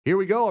Here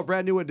we go, a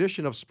brand new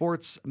edition of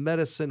Sports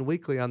Medicine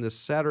Weekly on this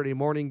Saturday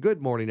morning. Good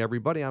morning,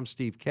 everybody. I'm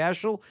Steve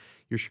Cashel,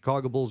 your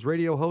Chicago Bulls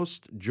radio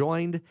host,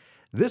 joined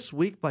this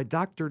week by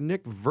Dr.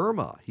 Nick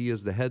Verma. He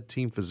is the head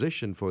team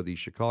physician for the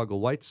Chicago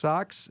White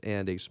Sox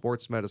and a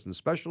sports medicine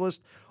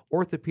specialist,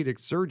 orthopedic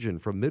surgeon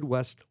from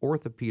Midwest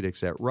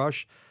Orthopedics at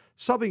Rush,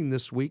 subbing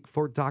this week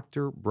for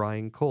Dr.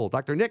 Brian Cole.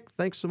 Dr. Nick,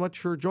 thanks so much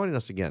for joining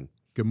us again.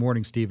 Good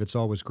morning, Steve. It's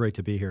always great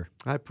to be here.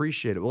 I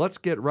appreciate it. Well, let's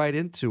get right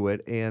into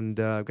it. And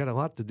I've got a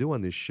lot to do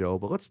on this show,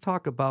 but let's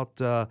talk about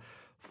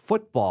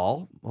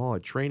football.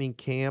 Training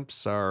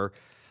camps are,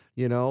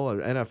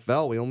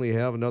 NFL, we only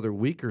have another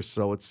week or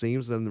so, it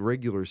seems, than the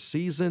regular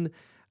season.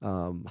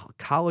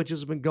 College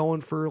has been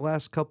going for the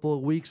last couple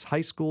of weeks. High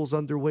school's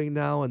underway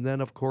now. And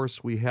then, of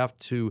course, we have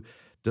to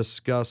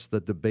discuss the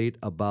debate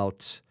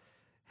about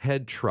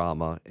head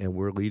trauma, and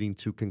we're leading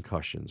to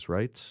concussions,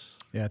 right?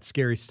 Yeah, it's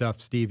scary stuff,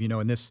 Steve.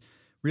 And this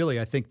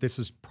really, I think this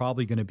is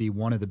probably going to be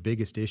one of the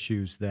biggest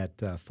issues that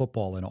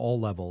football in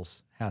all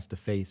levels has to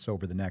face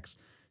over the next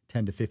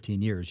 10 to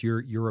 15 years.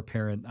 You're a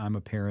parent. I'm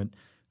a parent.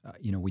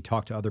 We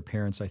talk to other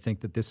parents. I think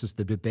that this is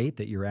the debate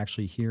that you're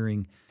actually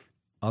hearing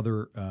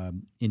other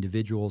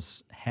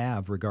individuals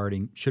have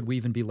regarding, should we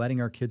even be letting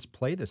our kids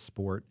play this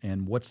sport,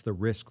 and what's the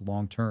risk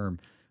long term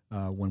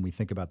when we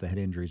think about the head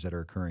injuries that are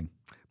occurring?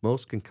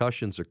 Most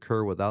concussions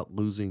occur without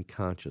losing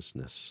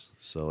consciousness.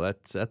 So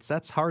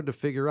that's hard to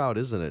figure out,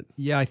 isn't it?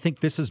 Yeah, I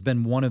think this has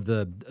been one of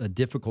the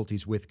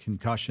difficulties with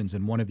concussions,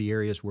 and one of the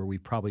areas where we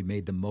probably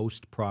made the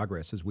most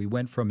progress is we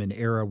went from an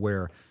era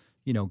where,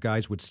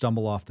 guys would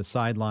stumble off the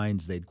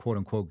sidelines, they'd quote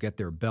unquote get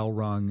their bell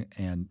rung,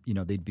 and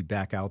they'd be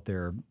back out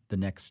there the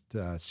next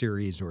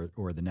series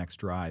or the next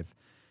drive.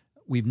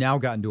 We've now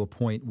gotten to a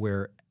point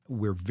where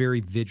we're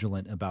very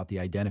vigilant about the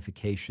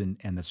identification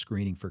and the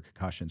screening for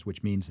concussions,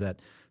 which means that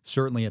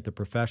certainly at the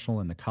professional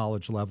and the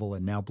college level,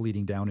 and now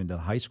bleeding down into the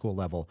high school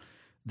level,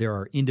 there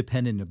are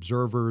independent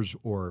observers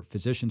or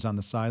physicians on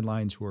the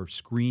sidelines who are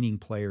screening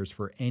players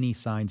for any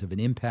signs of an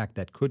impact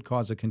that could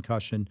cause a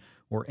concussion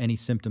or any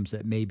symptoms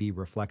that may be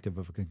reflective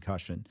of a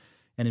concussion.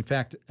 And in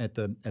fact, at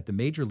the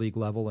major league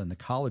level and the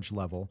college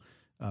level,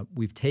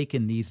 we've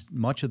taken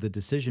much of the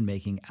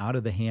decision-making out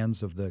of the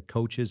hands of the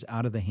coaches,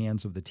 out of the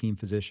hands of the team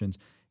physicians,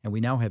 and we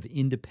now have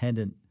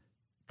independent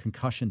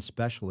concussion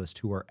specialists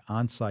who are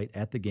on site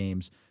at the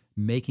games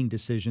making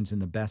decisions in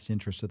the best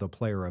interest of the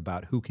player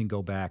about who can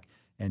go back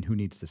and who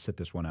needs to sit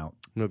this one out.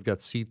 We've got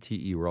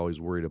CTE we're always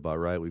worried about,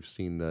 right? We've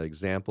seen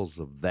examples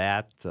of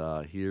that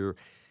here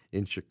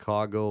in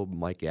Chicago.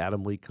 Mike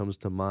Adamle comes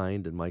to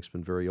mind, and Mike's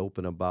been very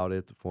open about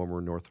it, the former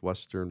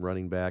Northwestern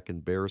running back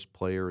and Bears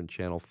player and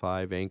Channel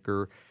 5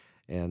 anchor.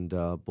 And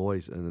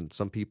and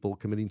some people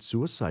committing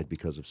suicide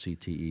because of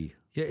CTE.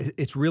 Yeah,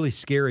 it's really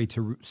scary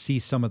to see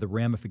some of the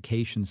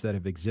ramifications that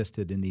have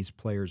existed in these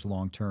players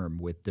long term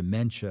with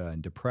dementia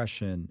and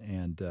depression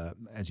and,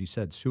 as you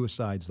said,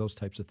 suicides, those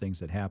types of things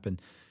that happen.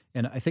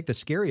 And I think the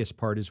scariest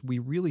part is we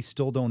really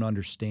still don't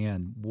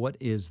understand what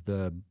is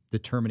the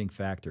determining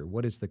factor.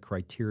 What is the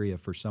criteria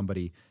for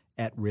somebody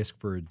at risk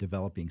for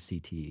developing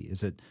CTE?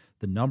 Is it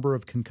the number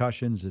of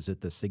concussions? Is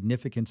it the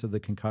significance of the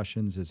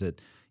concussions? Is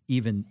it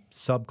even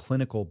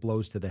subclinical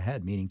blows to the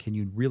head, meaning can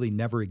you really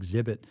never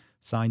exhibit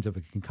signs of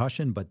a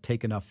concussion but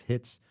take enough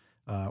hits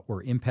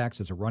or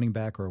impacts as a running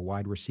back or a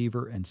wide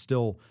receiver and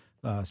still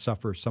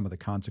suffer some of the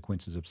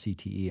consequences of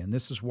CTE? And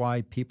this is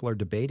why people are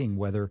debating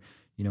whether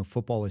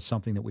football is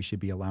something that we should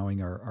be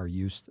allowing our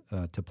youth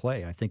to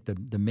play. I think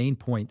the main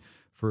point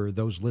for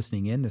those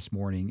listening in this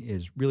morning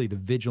is really the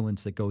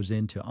vigilance that goes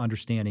into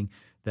understanding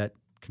that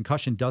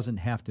concussion doesn't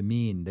have to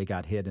mean they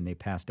got hit and they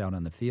passed out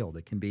on the field.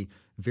 It can be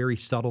very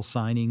subtle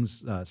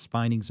findings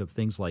of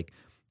things like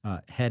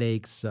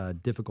headaches,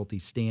 difficulty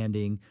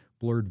standing,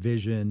 blurred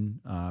vision,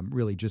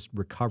 really just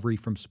recovery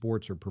from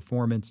sports or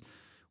performance.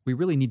 We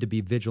really need to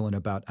be vigilant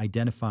about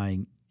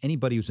identifying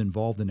anybody who's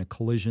involved in a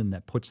collision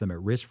that puts them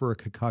at risk for a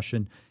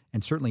concussion,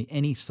 and certainly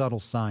any subtle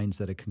signs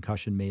that a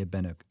concussion may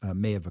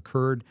have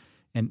occurred.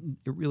 And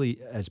it really,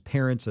 as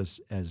parents,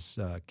 as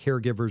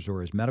caregivers,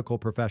 or as medical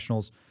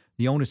professionals,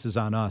 the onus is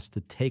on us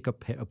to take a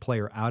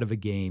player out of a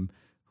game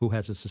who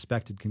has a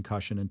suspected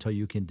concussion until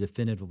you can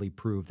definitively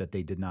prove that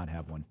they did not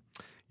have one.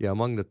 Yeah,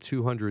 among the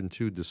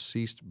 202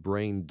 deceased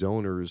brain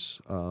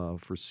donors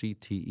for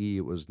CTE,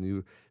 it was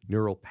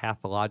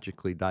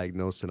neuropathologically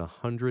diagnosed in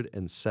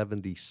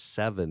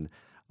 177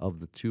 of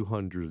the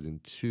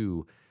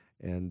 202.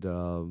 And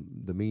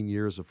the mean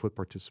years of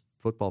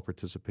football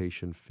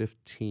participation,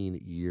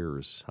 15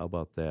 years. How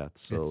about that?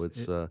 So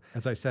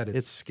as I said,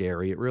 it's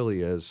scary. It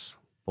really is.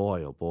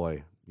 Boy, oh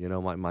boy.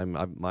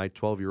 My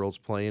 12-year-old's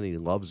playing, and he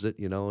loves it.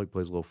 He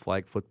plays a little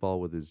flag football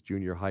with his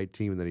junior high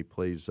team, and then he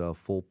plays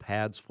full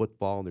pads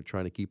football, and they're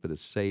trying to keep it as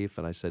safe.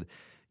 And I said,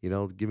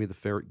 give me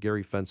the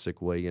Gary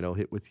Fensick way.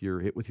 Hit with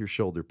your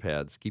shoulder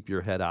pads. Keep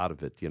your head out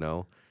of it.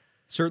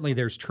 Certainly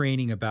there's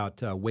training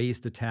about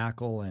ways to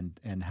tackle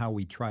and how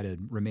we try to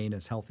remain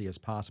as healthy as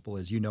possible.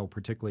 As you know,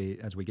 particularly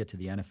as we get to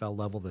the NFL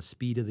level, the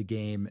speed of the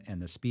game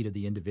and the speed of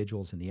the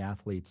individuals and the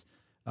athletes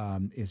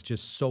is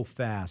just so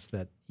fast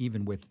that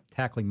even with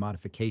tackling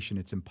modification,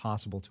 it's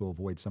impossible to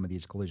avoid some of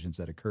these collisions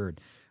that occurred.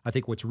 I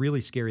think what's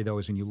really scary, though,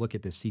 is when you look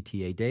at the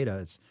CTE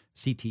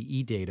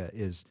data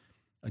is,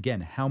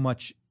 again, how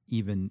much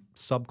even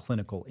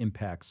subclinical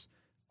impacts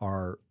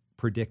are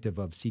predictive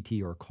of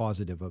CTE or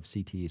causative of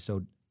CTE.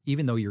 So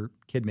even though your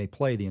kid may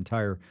play the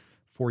entire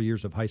 4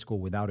 years of high school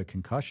without a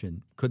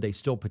concussion, could they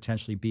still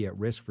potentially be at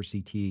risk for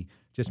CTE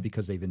just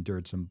because they've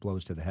endured some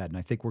blows to the head? And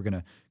I think we're going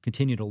to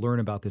continue to learn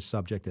about this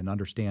subject and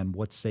understand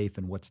what's safe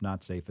and what's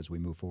not safe as we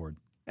move forward.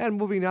 And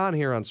moving on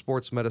here on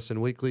Sports Medicine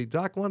Weekly,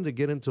 Doc wanted to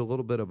get into a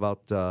little bit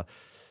about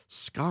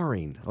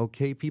scarring.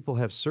 Okay, people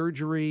have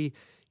surgery.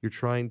 You're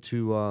trying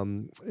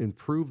to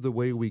improve the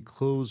way we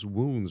close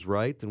wounds,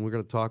 right? And we're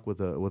going to talk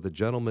with a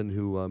gentleman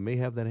who may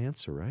have that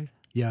answer, right?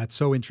 Yeah, it's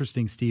so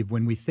interesting, Steve.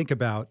 When we think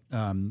about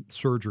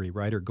surgery,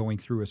 right, or going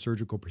through a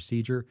surgical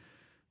procedure,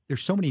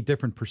 there's so many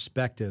different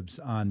perspectives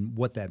on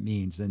what that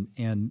means.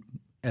 And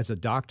as a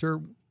doctor,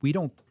 we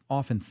don't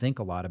often think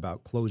a lot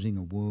about closing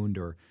a wound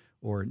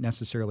or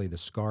necessarily the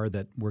scar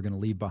that we're going to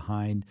leave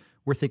behind.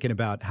 We're thinking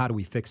about how do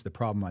we fix the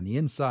problem on the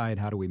inside?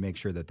 How do we make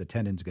sure that the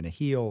tendon's going to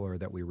heal or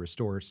that we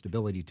restore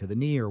stability to the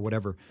knee or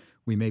whatever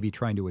we may be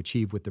trying to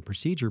achieve with the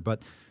procedure.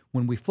 But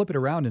when we flip it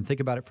around and think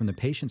about it from the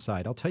patient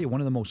side, I'll tell you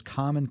one of the most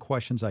common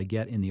questions I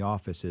get in the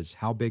office is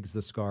how big's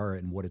the scar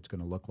and what it's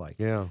going to look like.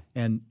 Yeah.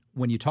 And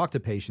when you talk to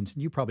patients,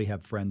 and you probably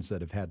have friends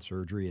that have had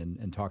surgery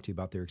and talk to you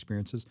about their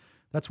experiences,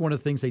 that's one of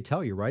the things they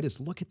tell you, right,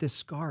 is look at this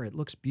scar. It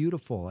looks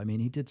beautiful. I mean,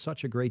 he did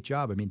such a great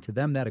job. I mean, to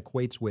them, that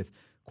equates with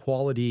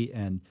quality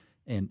and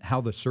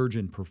how the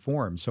surgeon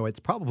performs. So it's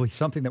probably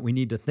something that we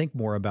need to think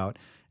more about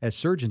as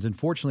surgeons. And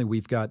fortunately,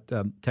 we've got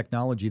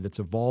technology that's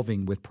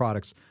evolving with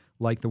products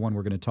like the one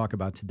we're going to talk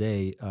about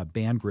today,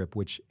 BandGrip,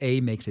 which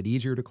makes it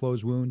easier to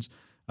close wounds,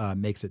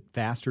 makes it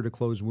faster to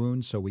close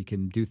wounds so we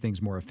can do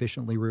things more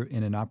efficiently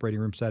in an operating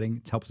room setting.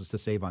 It helps us to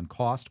save on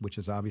cost, which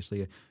is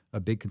obviously a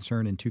big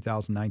concern in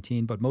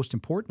 2019. But most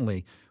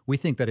importantly, we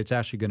think that it's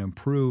actually going to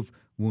improve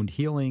wound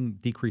healing,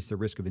 decrease the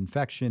risk of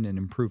infection, and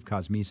improve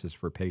cosmesis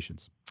for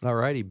patients. All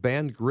righty.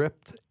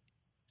 BandGrip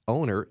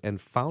owner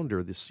and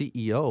founder, the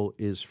CEO,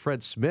 is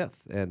Fred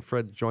Smith. And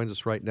Fred joins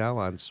us right now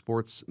on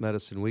Sports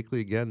Medicine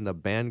Weekly. Again, the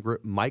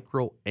BandGrip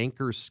Micro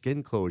Anchor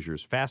Skin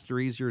Closures. Faster,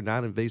 easier,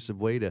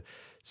 non-invasive way to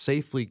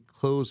safely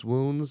close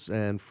wounds.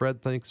 And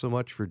Fred, thanks so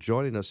much for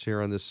joining us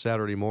here on this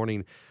Saturday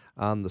morning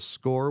on The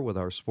Score with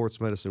our Sports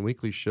Medicine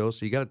Weekly show.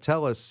 So you got to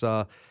tell us,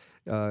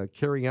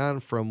 carrying on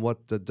from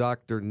what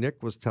Dr.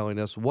 Nick was telling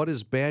us, what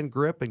is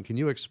BandGrip, and can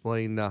you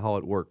explain how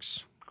it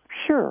works?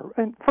 Sure.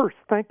 And first,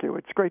 thank you.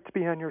 It's great to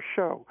be on your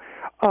show.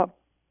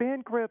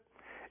 BandGrip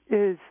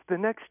is the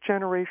next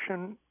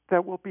generation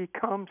that will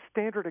become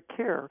standard of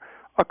care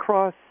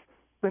across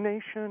the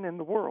nation and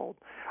the world.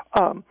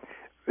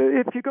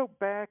 If you go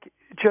back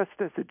just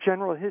as a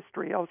general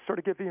history, I'll sort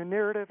of give you a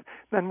narrative,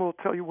 then we'll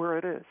tell you where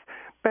it is.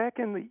 Back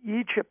in the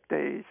Egypt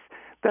days,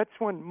 that's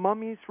when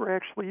mummies were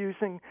actually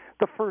using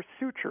the first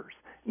sutures.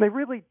 And they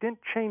really didn't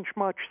change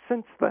much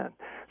since then.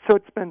 So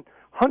it's been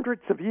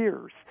hundreds of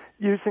years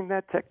using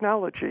that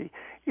technology.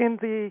 In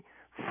the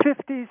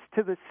 50s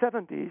to the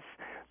 70s,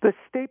 the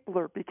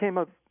stapler became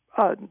a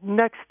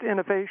next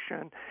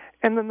innovation.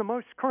 And then the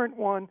most current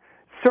one,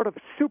 sort of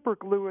super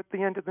glue at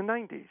the end of the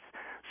 90s.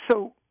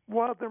 So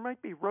while there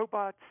might be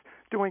robots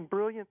doing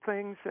brilliant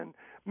things and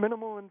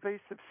minimal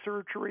invasive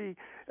surgery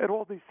at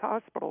all these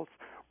hospitals,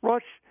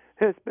 Rush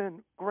has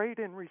been great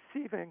in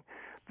receiving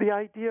the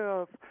idea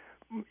of,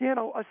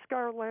 a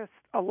scar lasts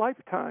a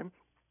lifetime.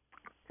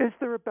 Is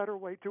there a better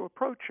way to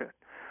approach it?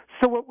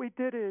 So what we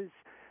did is,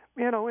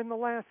 in the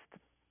last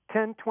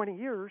 10, 20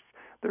 years,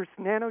 there's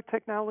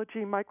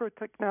nanotechnology,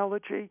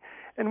 microtechnology,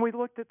 and we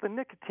looked at the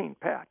nicotine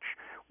patch,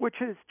 which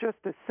is just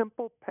a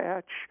simple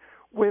patch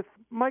with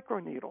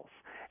microneedles.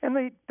 And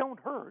they don't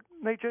hurt.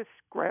 They just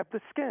grab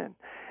the skin.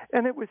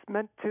 And it was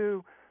meant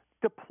to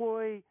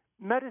deploy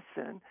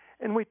medicine.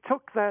 And we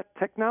took that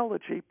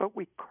technology, but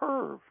we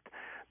curved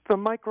the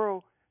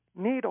micro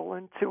needle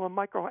into a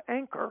micro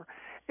anchor,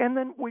 and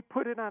then we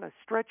put it on a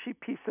stretchy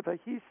piece of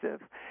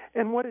adhesive.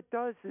 And what it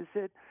does is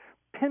it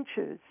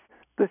pinches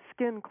the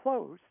skin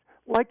closed,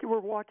 like you were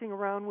walking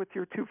around with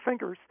your two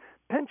fingers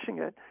pinching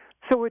it.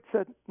 So it's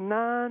a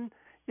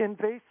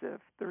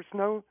non-invasive. There's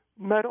no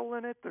metal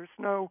in it. There's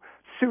no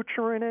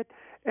suture in it,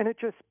 and it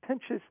just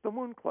pinches the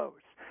wound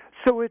closed.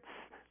 So it's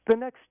the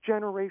next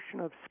generation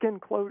of skin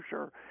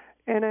closure.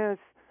 And as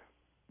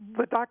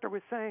the doctor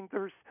was saying,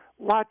 there's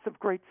lots of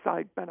great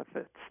side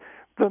benefits.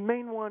 The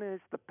main one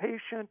is the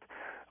patient,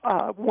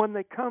 when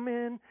they come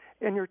in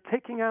and you're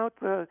taking out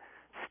the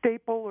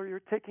staple or you're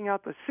taking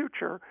out the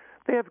suture,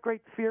 they have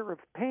great fear of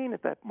pain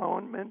at that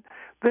moment.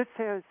 This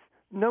has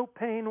no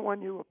pain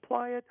when you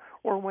apply it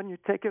or when you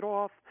take it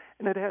off,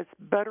 and it has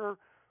better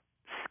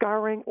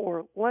scarring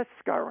or less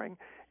scarring.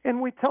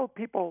 And we tell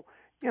people,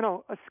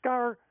 a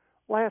scar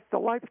lasts a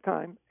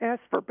lifetime.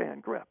 Ask for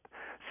BandGrip.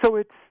 So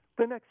it's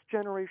the next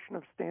generation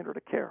of standard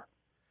of care.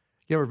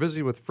 Yeah, we're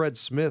visiting with Fred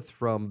Smith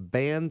from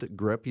Band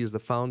Grip. He is the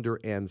founder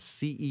and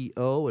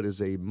CEO. It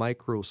is a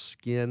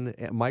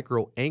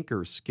micro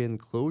anchor skin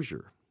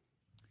closure.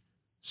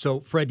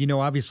 So, Fred,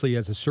 obviously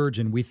as a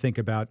surgeon, we think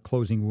about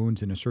closing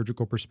wounds in a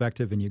surgical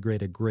perspective, and you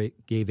gave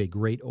a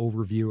great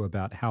overview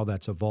about how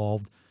that's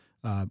evolved.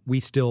 We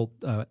still,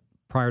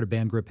 prior to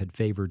Band Grip, had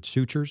favored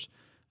sutures,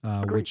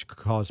 which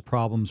cause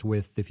problems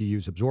with, if you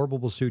use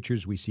absorbable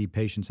sutures, we see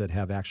patients that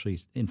have actually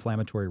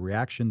inflammatory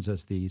reactions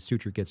as the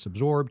suture gets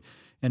absorbed.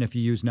 And if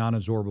you use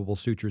non-absorbable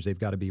sutures, they've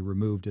got to be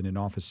removed in an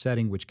office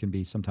setting, which can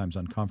be sometimes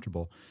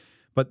uncomfortable.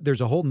 But there's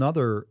a whole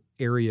nother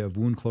area of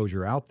wound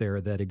closure out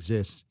there that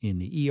exists in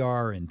the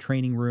ER and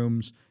training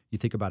rooms. You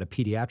think about a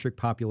pediatric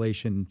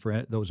population.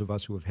 For those of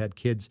us who have had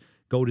kids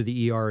go to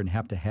the ER and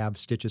have to have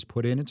stitches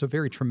put in, it's a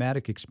very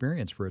traumatic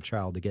experience for a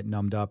child to get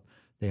numbed up.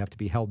 They have to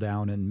be held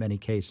down in many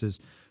cases.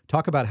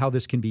 Talk about how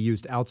this can be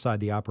used outside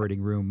the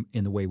operating room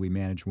in the way we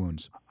manage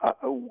wounds.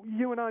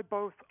 You and I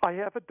both, I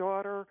have a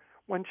daughter.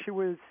 When she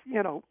was,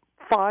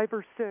 5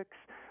 or 6,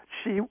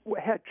 she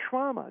had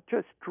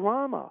just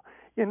drama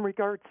in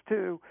regards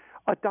to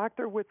a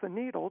doctor with a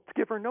needle to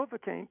give her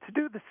Novocaine to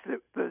do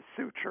the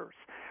sutures.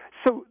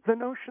 So the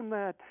notion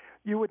that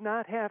you would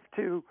not have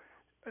to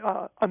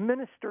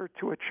administer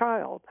to a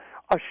child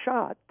a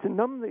shot to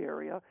numb the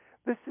area,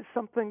 this is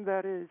something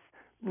that is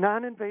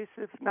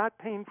non-invasive, not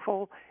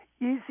painful,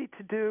 easy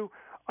to do.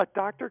 A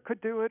doctor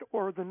could do it,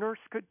 or the nurse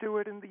could do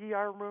it in the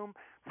ER room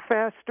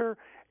faster.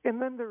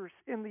 And then there's,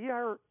 in the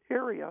ER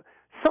area,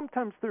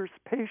 sometimes there's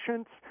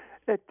patients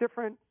at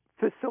different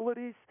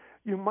facilities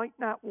you might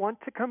not want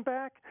to come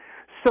back.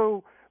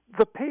 So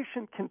the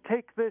patient can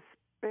take this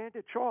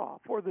bandage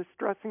off or this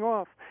dressing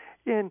off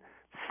in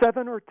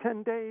 7 or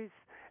 10 days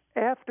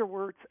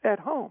afterwards at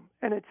home.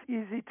 And it's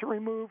easy to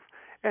remove,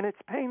 and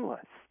it's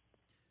painless.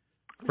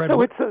 Fred,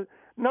 so it's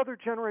another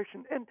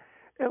generation. And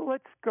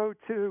let's go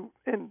to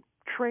in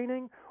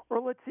training, or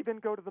let's even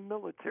go to the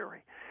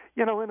military.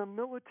 In a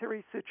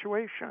military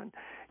situation,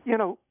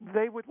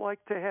 they would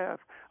like to have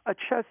a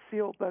chest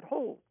seal that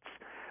holds.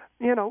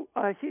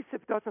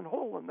 Adhesive doesn't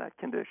hold in that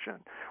condition.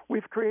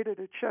 We've created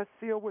a chest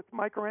seal with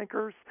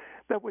microanchors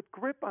that would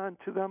grip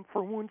onto them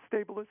for wound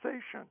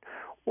stabilization.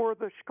 Or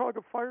the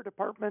Chicago Fire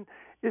Department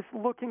is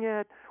looking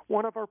at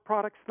one of our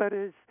products that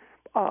is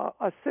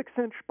a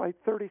 6-inch by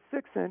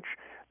 36-inch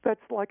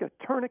that's like a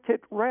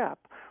tourniquet wrap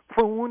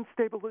for wound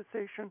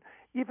stabilization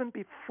even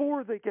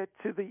before they get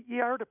to the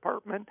ER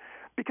department,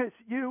 because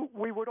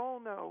we would all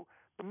know,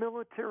 the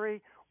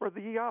military or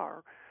the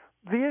ER,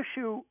 the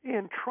issue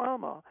in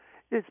trauma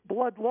is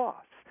blood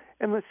loss.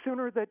 And the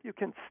sooner that you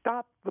can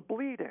stop the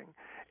bleeding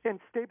and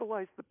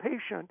stabilize the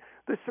patient,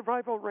 the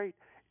survival rate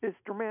is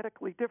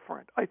dramatically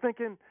different. I think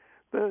in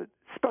the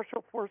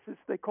Special Forces,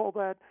 they call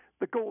that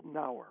the golden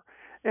hour.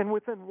 And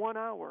within 1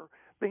 hour,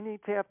 they need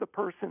to have the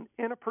person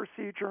in a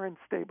procedure and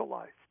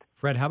stabilized.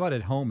 Fred, how about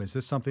at home? Is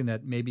this something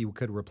that maybe we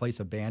could replace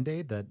a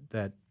Band-Aid that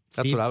That's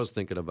Steve, what I was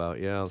thinking about,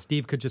 yeah.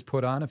 Steve could just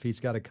put on if he's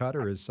got a cut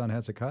or his son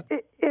has a cut?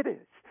 It is.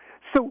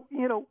 So,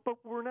 but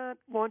we're not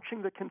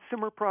launching the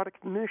consumer product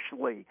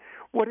initially.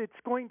 What it's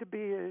going to be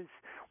is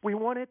we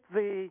wanted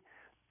the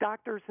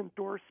doctor's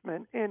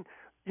endorsement. And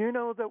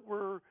that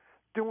we're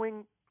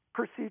doing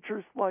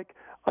procedures like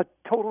a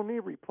total knee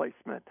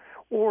replacement,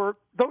 or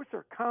those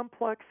are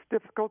complex,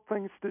 difficult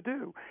things to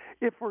do.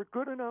 If we're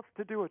good enough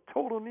to do a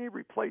total knee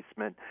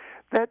replacement,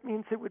 that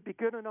means it would be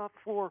good enough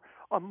for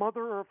a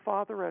mother or a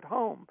father at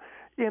home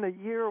in a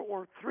year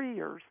or 3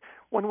 years.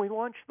 When we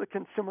launch the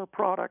consumer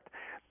product,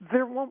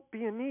 there won't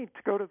be a need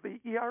to go to the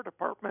ER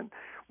department.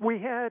 We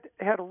had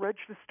a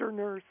registered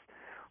nurse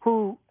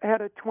who had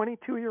a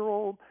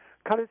 22-year-old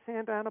cut his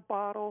hand on a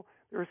bottle.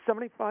 They were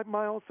 75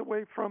 miles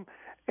away from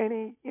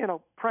any,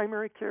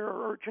 primary care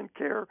or urgent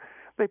care.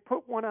 They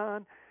put one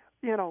on,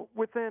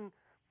 within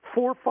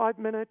 4 or 5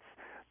 minutes.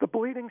 The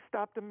bleeding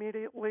stopped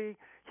immediately.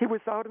 He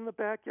was out in the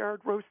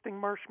backyard roasting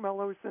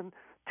marshmallows in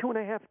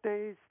 2.5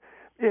 days.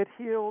 It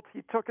healed.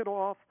 He took it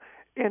off,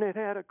 and it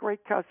had a great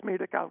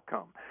cosmetic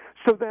outcome.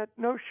 So that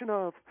notion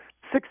of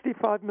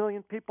 65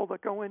 million people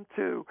that go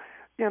into,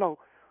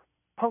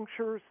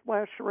 punctures,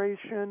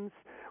 lacerations,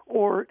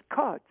 or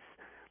cuts,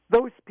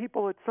 those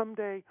people that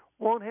someday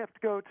won't have to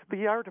go to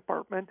the ER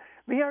department.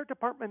 The ER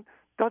department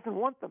doesn't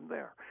want them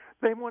there.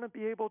 They want to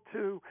be able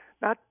to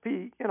not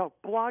be,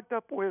 blogged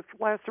up with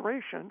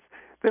lacerations.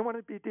 They want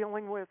to be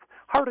dealing with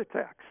heart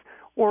attacks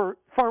or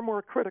far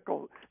more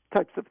critical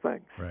types of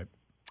things. Right.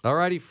 All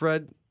righty,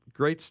 Fred.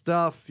 Great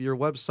stuff. Your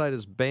website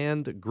is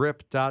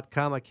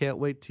bandgrip.com. I can't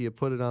wait till you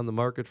put it on the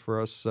market for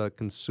us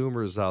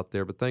consumers out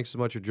there. But thanks so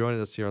much for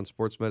joining us here on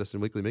Sports Medicine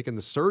Weekly, making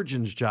the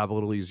surgeon's job a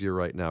little easier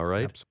right now,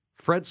 right? Absolutely.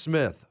 Fred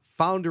Smith,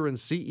 founder and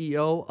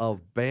CEO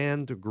of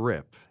Band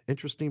Grip.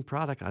 Interesting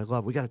product. I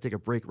love. We got to take a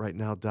break right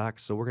now, Doc.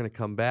 So we're going to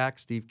come back.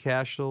 Steve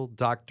Cashel,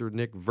 Dr.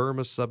 Nick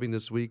Verma subbing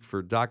this week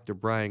for Dr.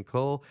 Brian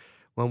Cole.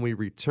 When we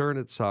return,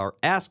 it's our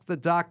Ask the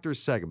Doctor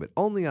segment,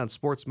 only on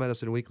Sports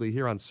Medicine Weekly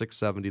here on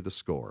 670 The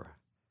Score.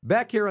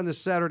 Back here on this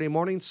Saturday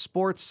morning,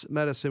 Sports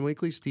Medicine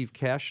Weekly, Steve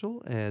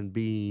Cashel, and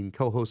being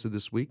co-hosted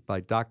this week by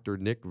Dr.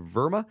 Nick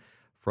Verma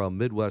from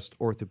Midwest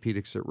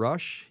Orthopedics at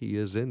Rush. He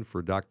is in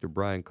for Dr.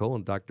 Brian Cole,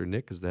 and Dr.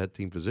 Nick is the head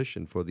team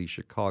physician for the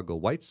Chicago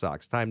White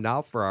Sox. Time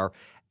now for our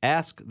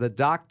Ask the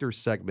Doctor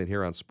segment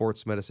here on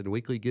Sports Medicine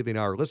Weekly, giving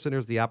our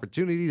listeners the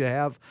opportunity to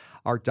have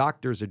our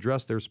doctors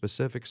address their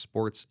specific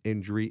sports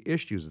injury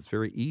issues. It's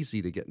very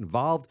easy to get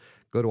involved.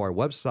 Go to our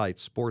website,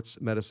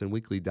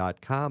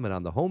 sportsmedicineweekly.com, and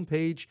on the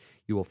homepage,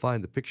 you will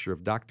find the picture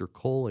of Dr.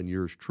 Cole and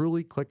yours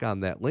truly. Click on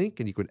that link,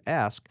 and you can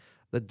ask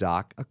the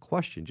doc a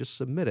question. Just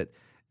submit it,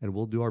 and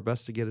we'll do our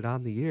best to get it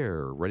on the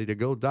air. Ready to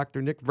go,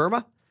 Dr. Nick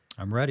Verma?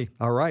 I'm ready.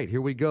 All right,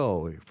 here we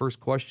go. First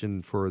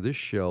question for this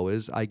show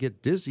is, I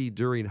get dizzy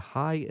during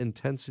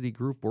high-intensity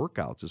group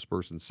workouts, this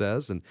person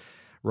says, and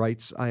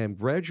writes, I am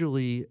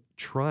gradually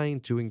trying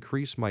to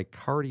increase my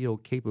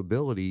cardio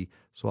capability,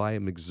 so I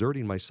am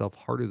exerting myself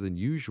harder than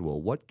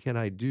usual. What can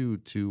I do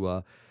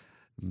to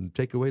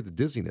take away the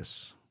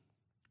dizziness?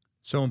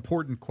 So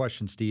important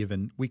question, Steve,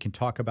 and we can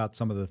talk about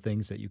some of the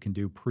things that you can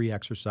do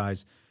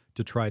pre-exercise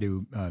to try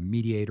to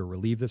mediate or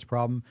relieve this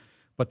problem.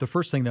 But the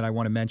first thing that I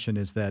want to mention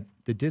is that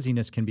the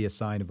dizziness can be a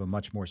sign of a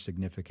much more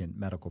significant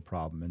medical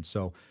problem. And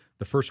so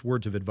the first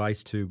words of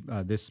advice to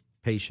this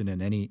patient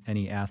and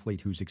any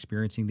athlete who's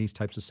experiencing these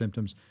types of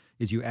symptoms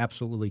is you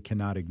absolutely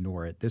cannot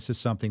ignore it. This is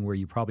something where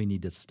you probably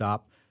need to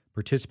stop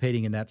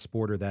participating in that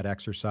sport or that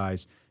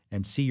exercise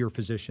and see your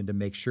physician to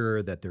make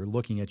sure that they're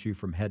looking at you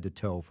from head to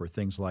toe for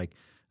things like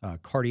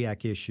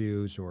cardiac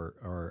issues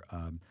or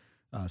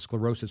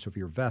sclerosis of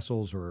your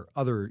vessels or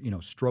other,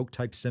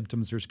 stroke-type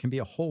symptoms. There can be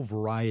a whole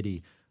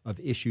variety of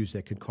issues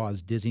that could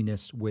cause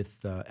dizziness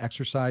with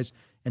exercise,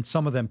 and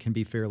some of them can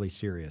be fairly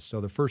serious.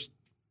 So the first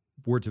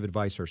words of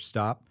advice are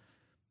stop,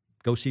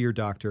 go see your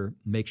doctor,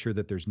 make sure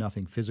that there's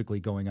nothing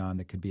physically going on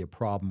that could be a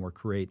problem or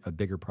create a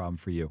bigger problem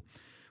for you.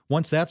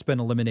 Once that's been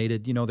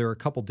eliminated, there are a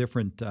couple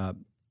different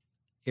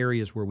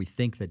areas where we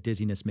think that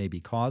dizziness may be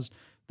caused.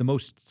 The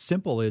most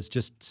simple is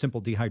just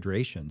simple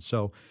dehydration.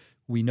 So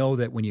we know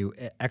that when you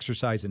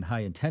exercise in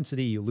high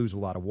intensity, you lose a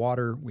lot of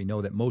water. We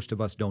know that most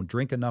of us don't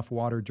drink enough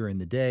water during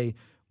the day.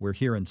 We're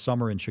here in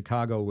summer in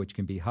Chicago, which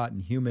can be hot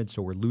and humid,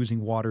 so we're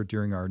losing water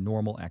during our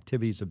normal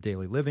activities of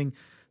daily living.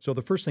 So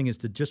the first thing is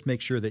to just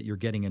make sure that you're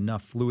getting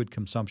enough fluid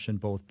consumption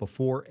both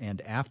before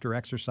and after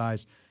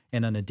exercise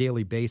and on a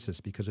daily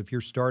basis, because if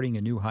you're starting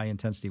a new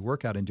high-intensity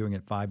workout and doing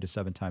it 5 to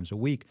 7 times a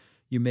week,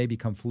 you may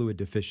become fluid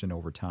deficient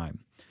over time.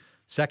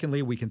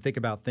 Secondly, we can think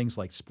about things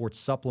like sports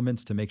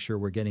supplements to make sure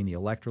we're getting the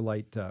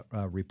electrolyte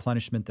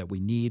replenishment that we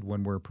need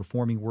when we're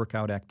performing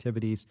workout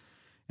activities.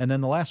 And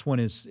then the last one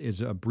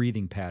is a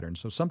breathing pattern.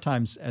 So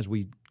sometimes as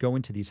we go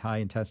into these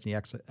high-intensity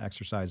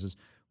exercises,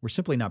 we're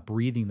simply not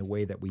breathing the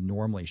way that we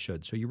normally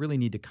should. So you really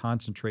need to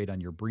concentrate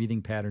on your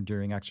breathing pattern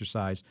during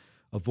exercise,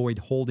 avoid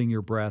holding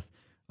your breath,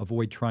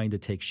 avoid trying to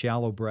take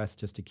shallow breaths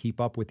just to keep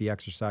up with the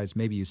exercise.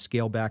 Maybe you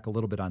scale back a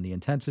little bit on the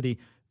intensity,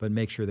 but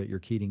make sure that you're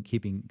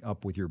keeping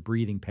up with your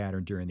breathing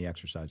pattern during the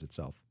exercise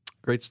itself.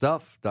 Great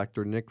stuff,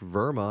 Dr. Nick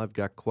Verma. I've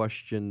got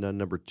question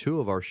number 2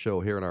 of our show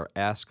here in our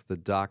Ask the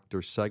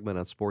Doctor segment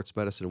on Sports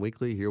Medicine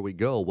Weekly. Here we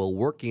go. Will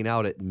working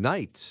out at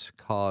night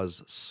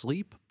cause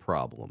sleep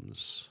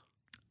problems?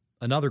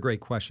 Another great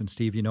question,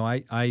 Steve.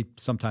 I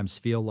sometimes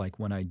feel like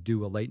when I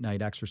do a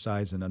late-night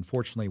exercise, and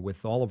unfortunately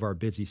with all of our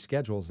busy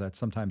schedules, that's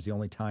sometimes the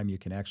only time you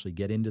can actually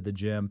get into the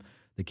gym.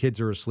 The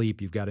kids are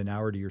asleep. You've got an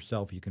hour to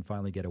yourself. You can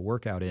finally get a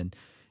workout in.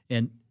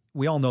 And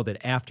we all know that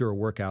after a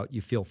workout,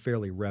 you feel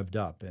fairly revved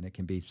up, and it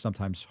can be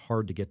sometimes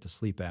hard to get to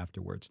sleep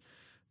afterwards.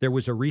 There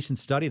was a recent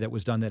study that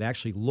was done that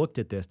actually looked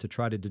at this to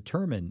try to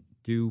determine,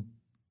 do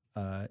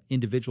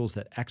individuals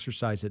that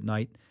exercise at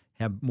night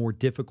have more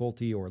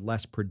difficulty or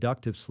less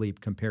productive sleep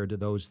compared to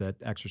those that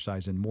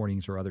exercise in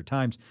mornings or other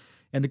times.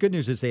 And the good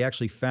news is they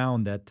actually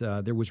found that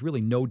there was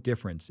really no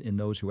difference in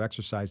those who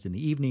exercised in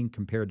the evening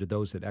compared to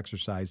those that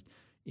exercised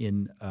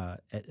in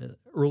at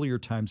earlier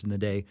times in the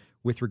day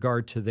with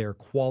regard to their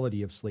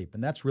quality of sleep.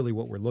 And that's really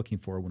what we're looking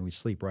for when we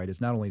sleep, right?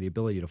 Is not only the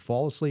ability to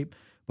fall asleep,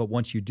 but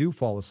once you do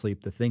fall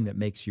asleep, the thing that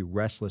makes you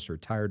restless or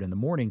tired in the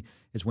morning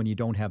is when you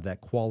don't have that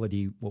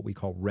quality, what we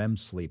call REM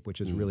sleep, which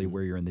is really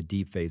where you're in the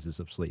deep phases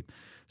of sleep.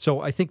 So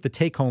I think the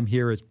take home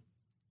here is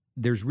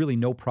there's really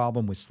no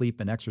problem with sleep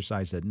and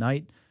exercise at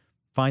night.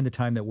 Find the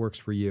time that works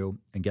for you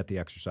and get the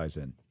exercise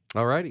in.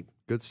 All righty.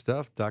 Good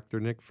stuff. Dr.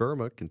 Nick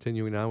Verma,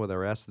 continuing on with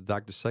our Ask the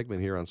Doctor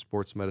segment here on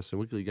Sports Medicine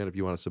Weekly. Again, if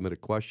you want to submit a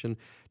question,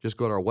 just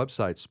go to our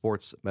website,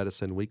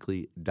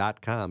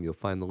 sportsmedicineweekly.com. You'll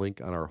find the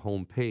link on our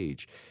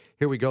homepage.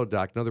 Here we go,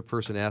 Doc. Another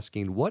person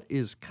asking, what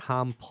is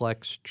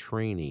complex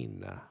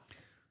training?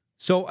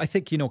 So I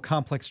think,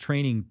 complex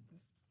training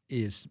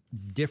is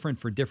different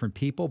for different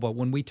people, but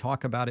when we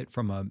talk about it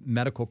from a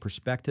medical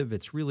perspective,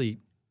 it's really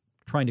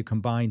trying to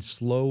combine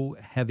slow,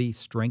 heavy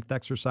strength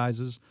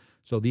exercises.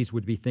 So these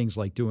would be things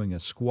like doing a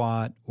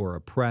squat or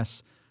a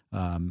press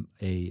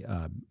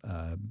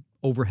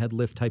overhead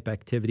lift type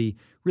activity,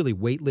 really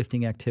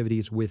weightlifting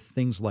activities with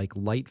things like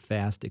light,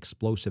 fast,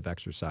 explosive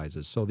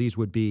exercises. So these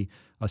would be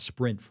a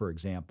sprint, for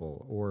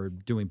example, or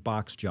doing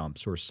box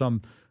jumps, or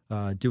some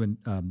doing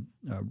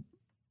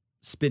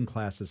spin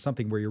classes,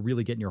 something where you're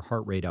really getting your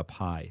heart rate up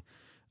high.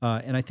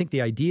 And I think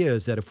the idea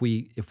is that if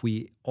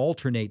we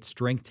alternate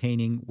strength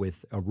training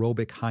with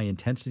aerobic high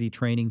intensity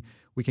training,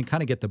 we can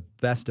kind of get the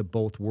best of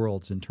both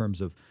worlds in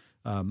terms of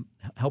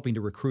helping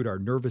to recruit our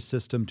nervous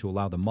system to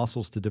allow the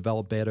muscles to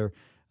develop better,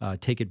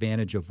 take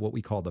advantage of what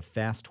we call the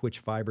fast twitch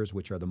fibers,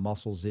 which are the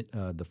muscles,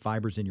 the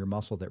fibers in your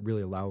muscle that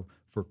really allow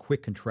for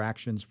quick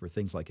contractions for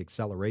things like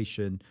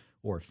acceleration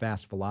or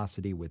fast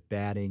velocity with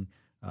batting,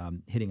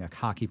 hitting a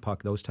hockey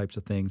puck, those types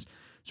of things.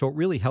 So it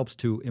really helps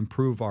to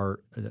improve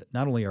our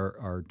not only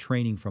our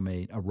training from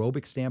an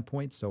aerobic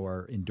standpoint, so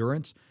our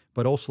endurance,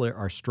 but also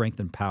our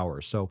strength and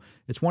power. So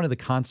it's one of the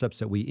concepts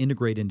that we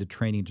integrate into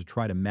training to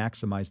try to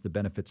maximize the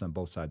benefits on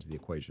both sides of the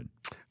equation.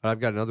 I've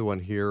got another one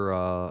here,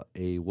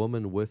 a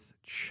woman with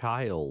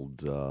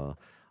child. All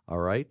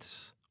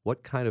right.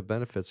 What kind of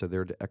benefits are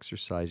there to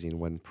exercising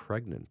when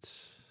pregnant?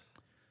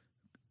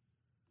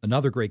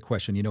 Another great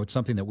question. You know, it's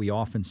something that we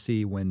often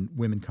see when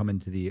women come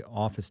into the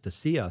office to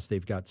see us.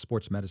 They've got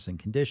sports medicine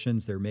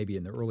conditions. They're maybe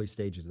in the early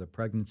stages of the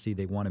pregnancy.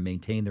 They want to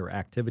maintain their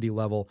activity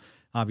level,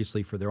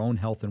 obviously for their own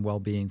health and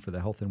well-being, for the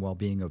health and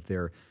well-being of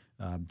their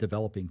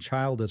developing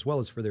child, as well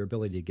as for their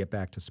ability to get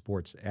back to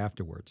sports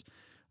afterwards.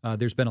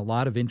 There's been a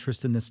lot of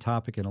interest in this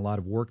topic and a lot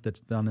of work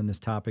that's done in this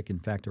topic. In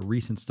fact, a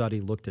recent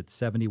study looked at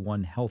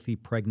 71 healthy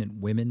pregnant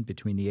women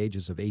between the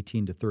ages of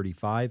 18 to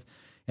 35,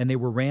 and they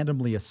were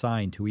randomly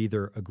assigned to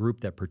either a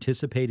group that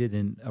participated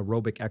in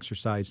aerobic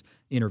exercise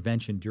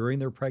intervention during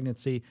their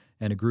pregnancy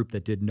and a group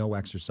that did no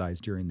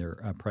exercise during their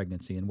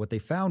pregnancy. And what they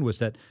found was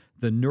that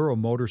the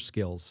neuromotor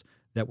skills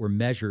that were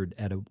measured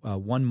at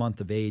 1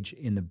 month of age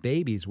in the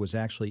babies was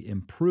actually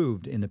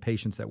improved in the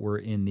patients that were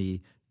in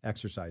the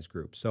exercise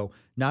group. So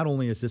not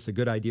only is this a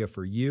good idea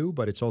for you,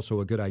 but it's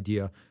also a good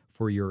idea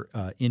for your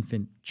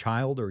infant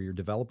child or your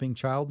developing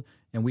child.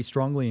 And we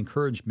strongly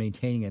encourage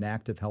maintaining an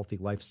active, healthy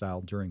lifestyle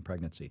during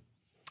pregnancy.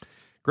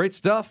 Great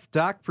stuff,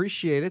 Doc.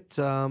 Appreciate it.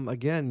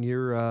 Again,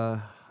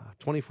 you're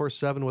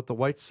 24/7 with the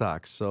White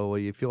Sox, so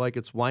you feel like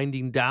it's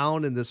winding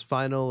down in this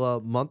final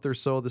month or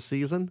so of the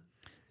season?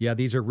 Yeah,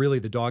 these are really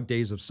the dog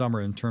days of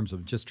summer in terms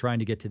of just trying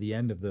to get to the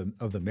end of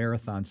the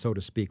marathon, so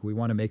to speak. We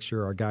want to make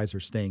sure our guys are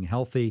staying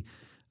healthy.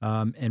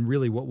 And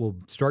really what we'll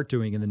start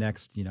doing in the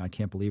next, I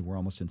can't believe we're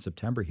almost in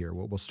September here.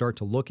 What we'll start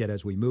to look at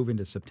as we move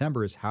into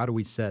September is how do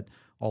we set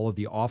all of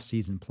the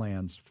off-season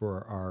plans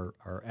for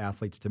our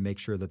athletes to make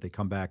sure that they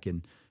come back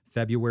in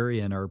February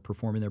and are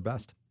performing their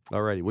best.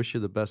 All righty. Wish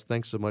you the best.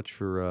 Thanks so much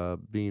for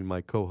being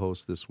my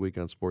co-host this week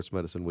on Sports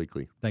Medicine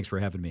Weekly. Thanks for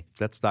having me.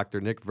 That's Dr.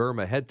 Nick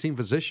Verma, head team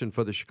physician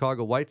for the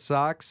Chicago White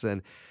Sox.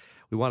 And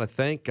we want to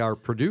thank our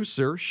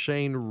producer,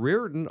 Shane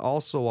Reardon.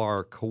 Also,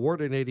 our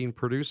coordinating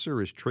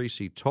producer is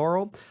Tracy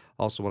Toro.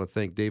 Also want to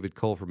thank David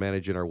Cole for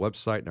managing our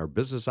website and our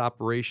business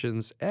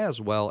operations, as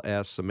well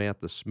as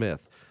Samantha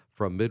Smith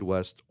from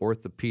Midwest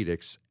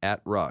Orthopedics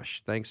at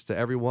Rush. Thanks to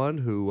everyone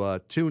who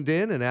tuned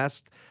in and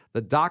asked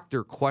the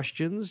doctor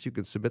questions. You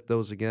can submit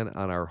those again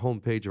on our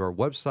homepage of our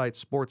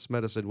website,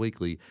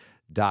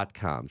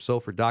 sportsmedicineweekly.com. So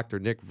for Dr.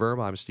 Nick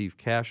Verma, I'm Steve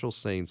Cashel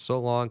saying so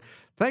long.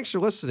 Thanks for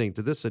listening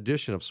to this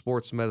edition of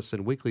Sports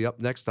Medicine Weekly. Up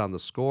next on The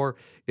Score,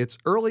 it's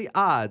Early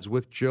Odds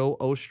with Joe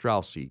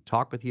Ostrowski.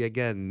 Talk with you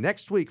again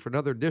next week for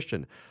another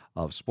edition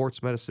of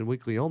Sports Medicine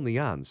Weekly, only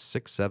on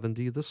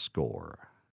 670 The Score.